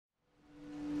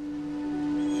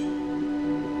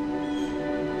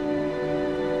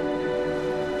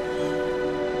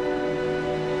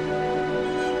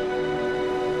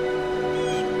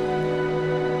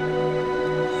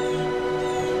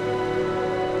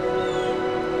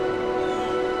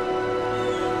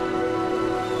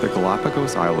The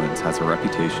Galapagos Islands has a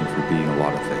reputation for being a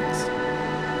lot of things.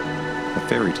 A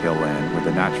fairy tale land where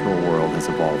the natural world has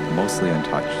evolved mostly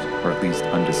untouched, or at least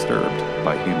undisturbed,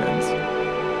 by humans.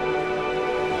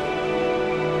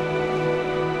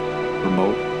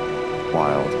 Remote,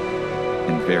 wild,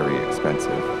 and very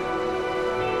expensive.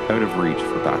 Out of reach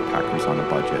for backpackers on a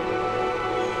budget.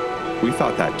 We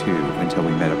thought that too until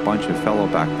we met a bunch of fellow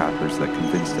backpackers that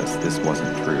convinced us this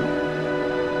wasn't true.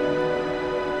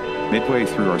 Midway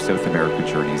through our South America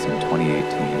journeys in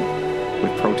 2018,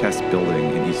 with protests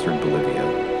building in eastern Bolivia,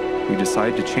 we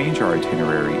decided to change our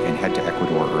itinerary and head to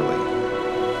Ecuador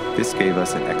early. This gave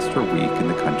us an extra week in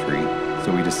the country,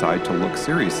 so we decided to look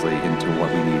seriously into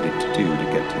what we needed to do to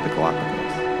get to the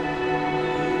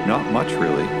Galapagos. Not much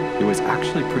really, it was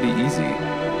actually pretty easy.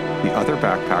 The other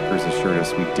backpackers assured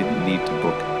us we didn't need to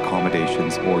book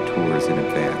accommodations or tours in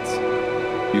advance.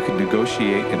 You could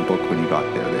negotiate and book when you got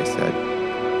there, they said.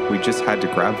 We just had to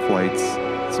grab flights,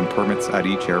 some permits at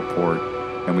each airport,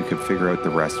 and we could figure out the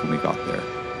rest when we got there.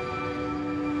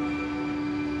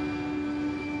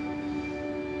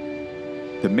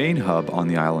 The main hub on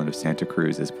the island of Santa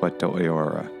Cruz is Puerto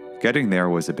Ayora. Getting there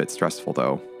was a bit stressful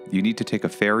though. You need to take a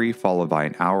ferry followed by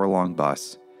an hour-long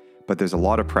bus, but there's a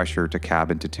lot of pressure to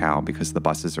cab into town because the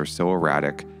buses are so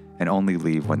erratic and only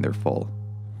leave when they're full.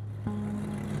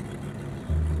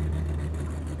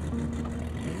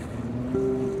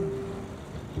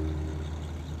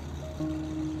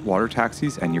 Water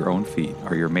taxis and your own feet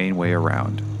are your main way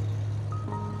around.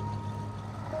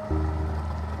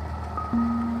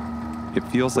 It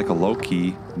feels like a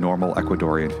low-key, normal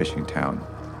Ecuadorian fishing town.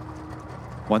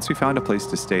 Once we found a place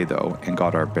to stay though and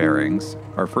got our bearings,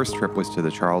 our first trip was to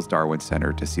the Charles Darwin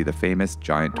Center to see the famous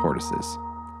giant tortoises.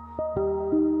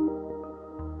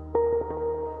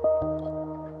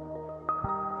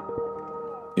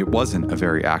 It wasn't a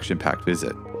very action-packed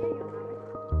visit,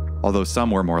 although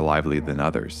some were more lively than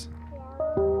others.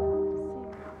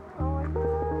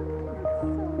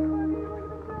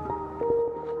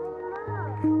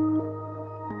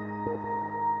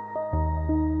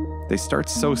 They start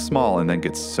so small and then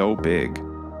get so big.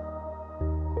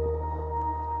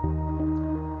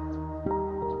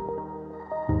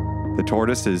 The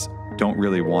tortoises don't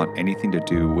really want anything to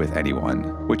do with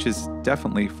anyone, which is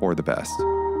definitely for the best.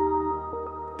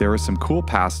 There are some cool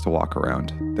paths to walk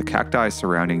around. The cacti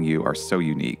surrounding you are so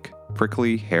unique,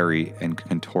 prickly, hairy, and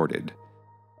contorted.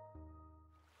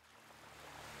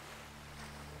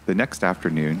 The next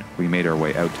afternoon, we made our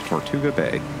way out to Tortuga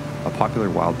Bay, a popular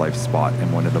wildlife spot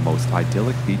and one of the most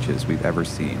idyllic beaches we've ever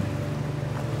seen.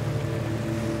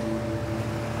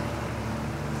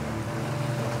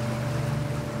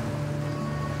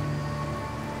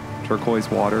 Turquoise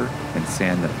water and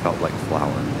sand that felt like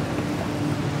flour.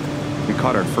 We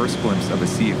caught our first glimpse of a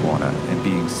sea iguana, and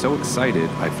being so excited,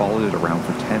 I followed it around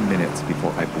for 10 minutes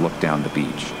before I looked down the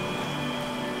beach.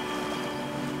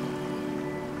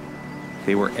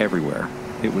 They were everywhere.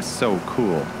 It was so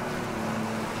cool.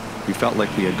 We felt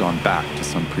like we had gone back to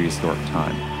some prehistoric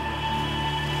time.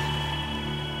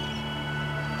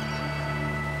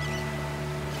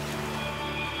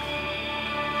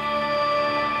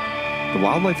 The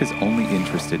wildlife is only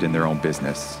interested in their own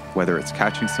business, whether it's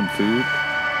catching some food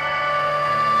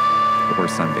or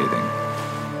sunbathing.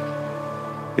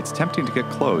 It's tempting to get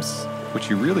close, which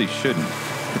you really shouldn't,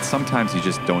 but sometimes you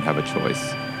just don't have a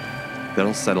choice.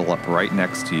 They'll settle up right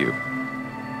next to you.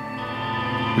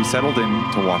 We settled in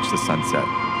to watch the sunset,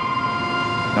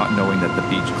 not knowing that the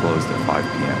beach closed at 5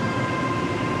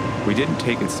 p.m. We didn't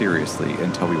take it seriously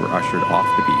until we were ushered off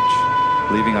the beach,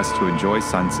 leaving us to enjoy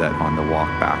sunset on the walk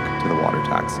back to the water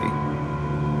taxi.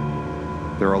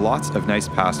 There are lots of nice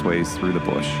pathways through the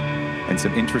bush, and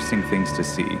some interesting things to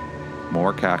see.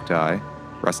 More cacti,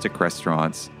 rustic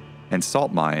restaurants, and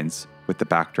salt mines with the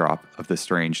backdrop of the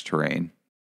strange terrain.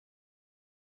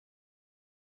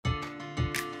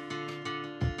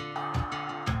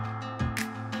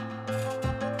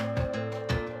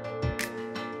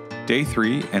 Day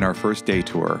 3 and our first day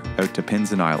tour out to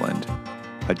Pinzon Island,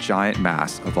 a giant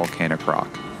mass of volcanic rock.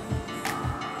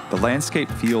 The landscape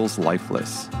feels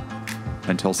lifeless,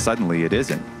 until suddenly it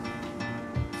isn't.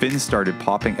 Fins started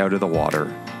popping out of the water,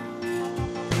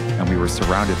 and we were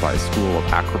surrounded by a school of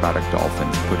acrobatic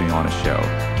dolphins putting on a show.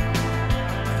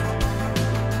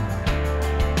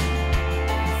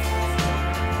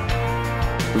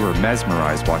 We were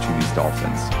mesmerized watching these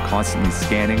dolphins, constantly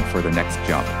scanning for the next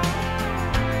jump.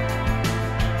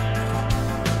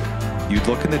 You'd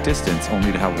look in the distance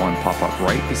only to have one pop up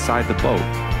right beside the boat.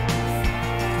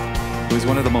 It was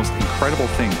one of the most incredible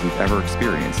things we've ever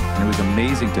experienced, and it was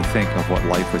amazing to think of what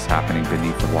life was happening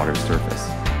beneath the water's surface.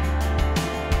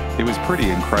 It was pretty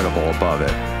incredible above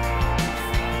it.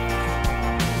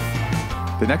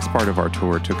 The next part of our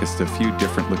tour took us to a few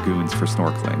different lagoons for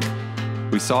snorkeling.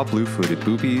 We saw blue-footed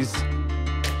boobies,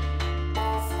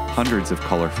 hundreds of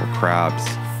colorful crabs,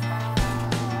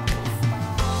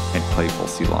 and playful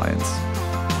sea lions.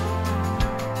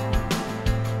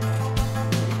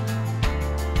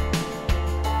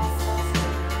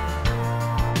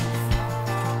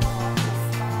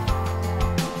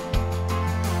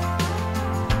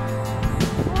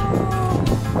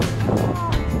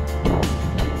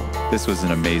 This was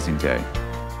an amazing day.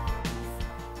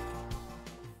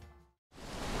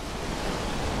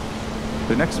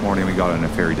 The next morning we got on a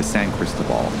ferry to San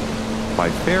Cristobal. By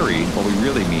ferry, what we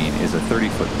really mean is a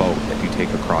 30-foot boat that you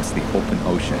take across the open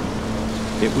ocean.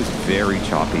 It was very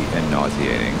choppy and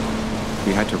nauseating.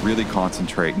 We had to really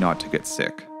concentrate not to get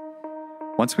sick.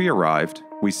 Once we arrived,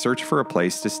 we searched for a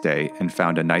place to stay and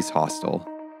found a nice hostel.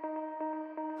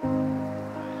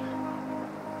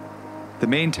 The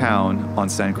main town on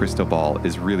San Cristobal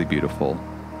is really beautiful.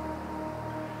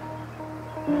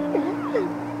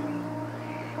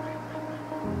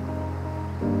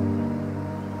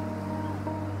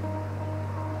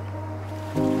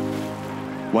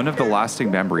 One of the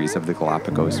lasting memories of the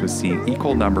Galapagos was seeing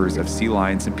equal numbers of sea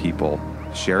lions and people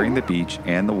sharing the beach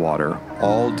and the water,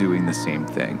 all doing the same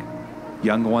thing.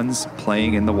 Young ones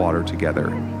playing in the water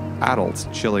together, adults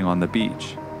chilling on the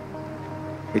beach.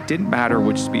 It didn't matter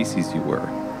which species you were.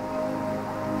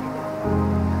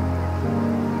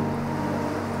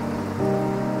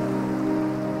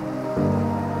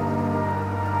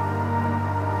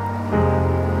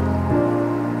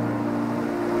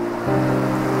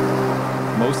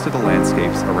 Most of the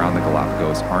landscapes around the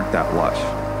Galapagos aren't that lush,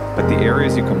 but the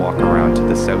areas you can walk around to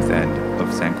the south end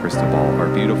of San Cristobal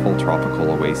are beautiful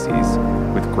tropical oases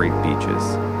with great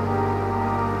beaches.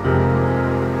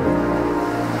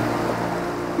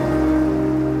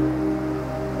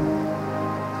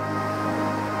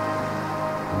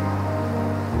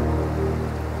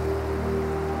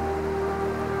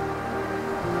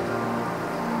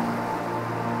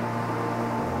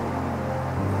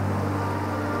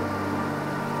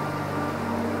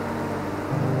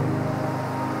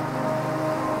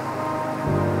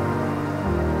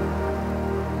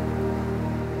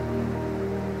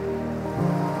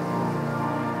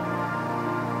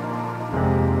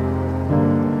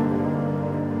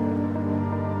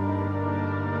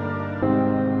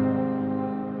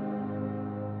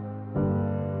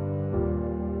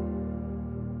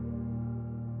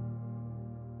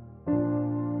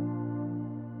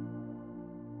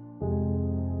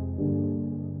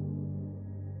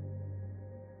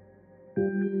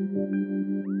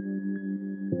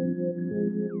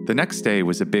 The next day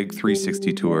was a big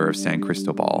 360 tour of San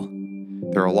Cristobal.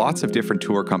 There are lots of different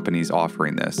tour companies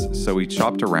offering this, so we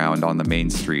shopped around on the main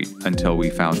street until we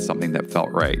found something that felt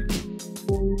right.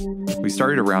 We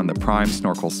started around the prime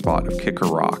snorkel spot of Kicker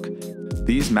Rock.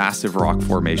 These massive rock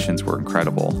formations were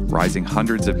incredible, rising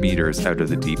hundreds of meters out of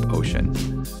the deep ocean.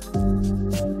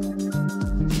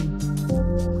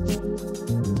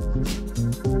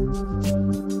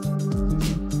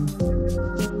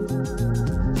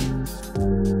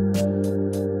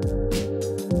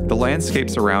 The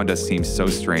landscapes around us seemed so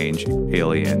strange,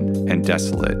 alien, and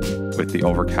desolate with the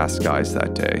overcast skies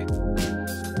that day.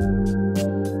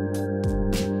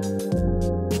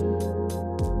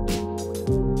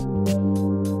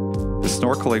 The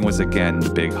snorkeling was again the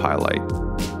big highlight.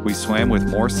 We swam with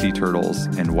more sea turtles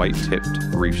and white-tipped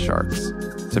reef sharks,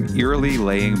 some eerily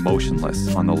laying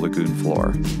motionless on the lagoon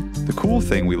floor. The cool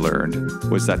thing we learned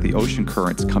was that the ocean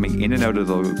currents coming in and out of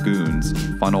the lagoons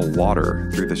funnel water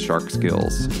through the shark's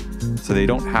gills, so they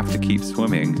don't have to keep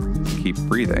swimming to keep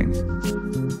breathing.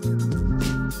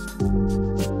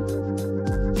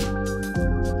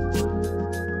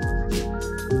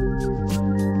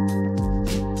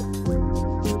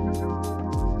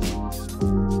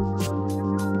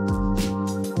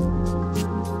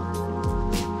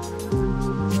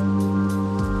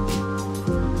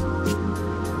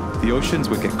 The oceans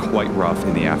would get quite rough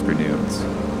in the afternoons.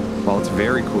 While it's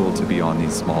very cool to be on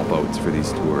these small boats for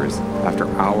these tours, after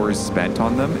hours spent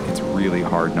on them, it's really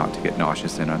hard not to get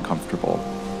nauseous and uncomfortable.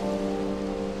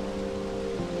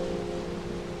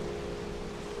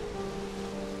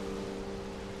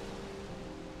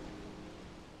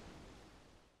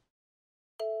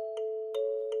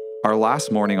 Our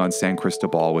last morning on San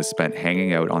Cristobal was spent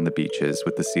hanging out on the beaches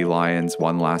with the sea lions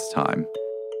one last time.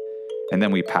 And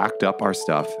then we packed up our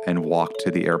stuff and walked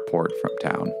to the airport from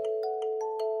town.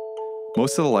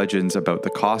 Most of the legends about the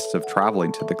cost of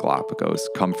traveling to the Galapagos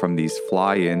come from these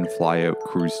fly-in, fly-out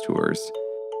cruise tours.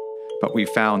 But we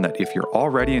found that if you're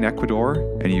already in Ecuador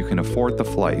and you can afford the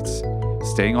flights,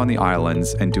 staying on the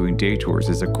islands and doing day tours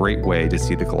is a great way to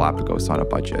see the Galapagos on a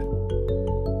budget.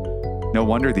 No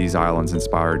wonder these islands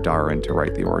inspired Darwin to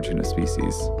write The Origin of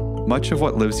Species. Much of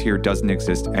what lives here doesn't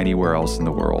exist anywhere else in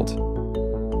the world.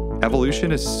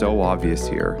 Evolution is so obvious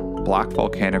here. Black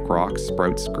volcanic rocks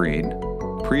sprouts green.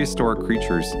 Prehistoric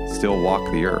creatures still walk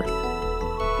the earth.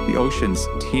 The ocean's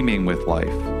teeming with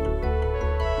life.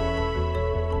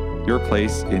 Your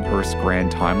place in Earth's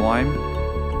grand timeline,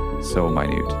 so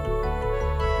minute.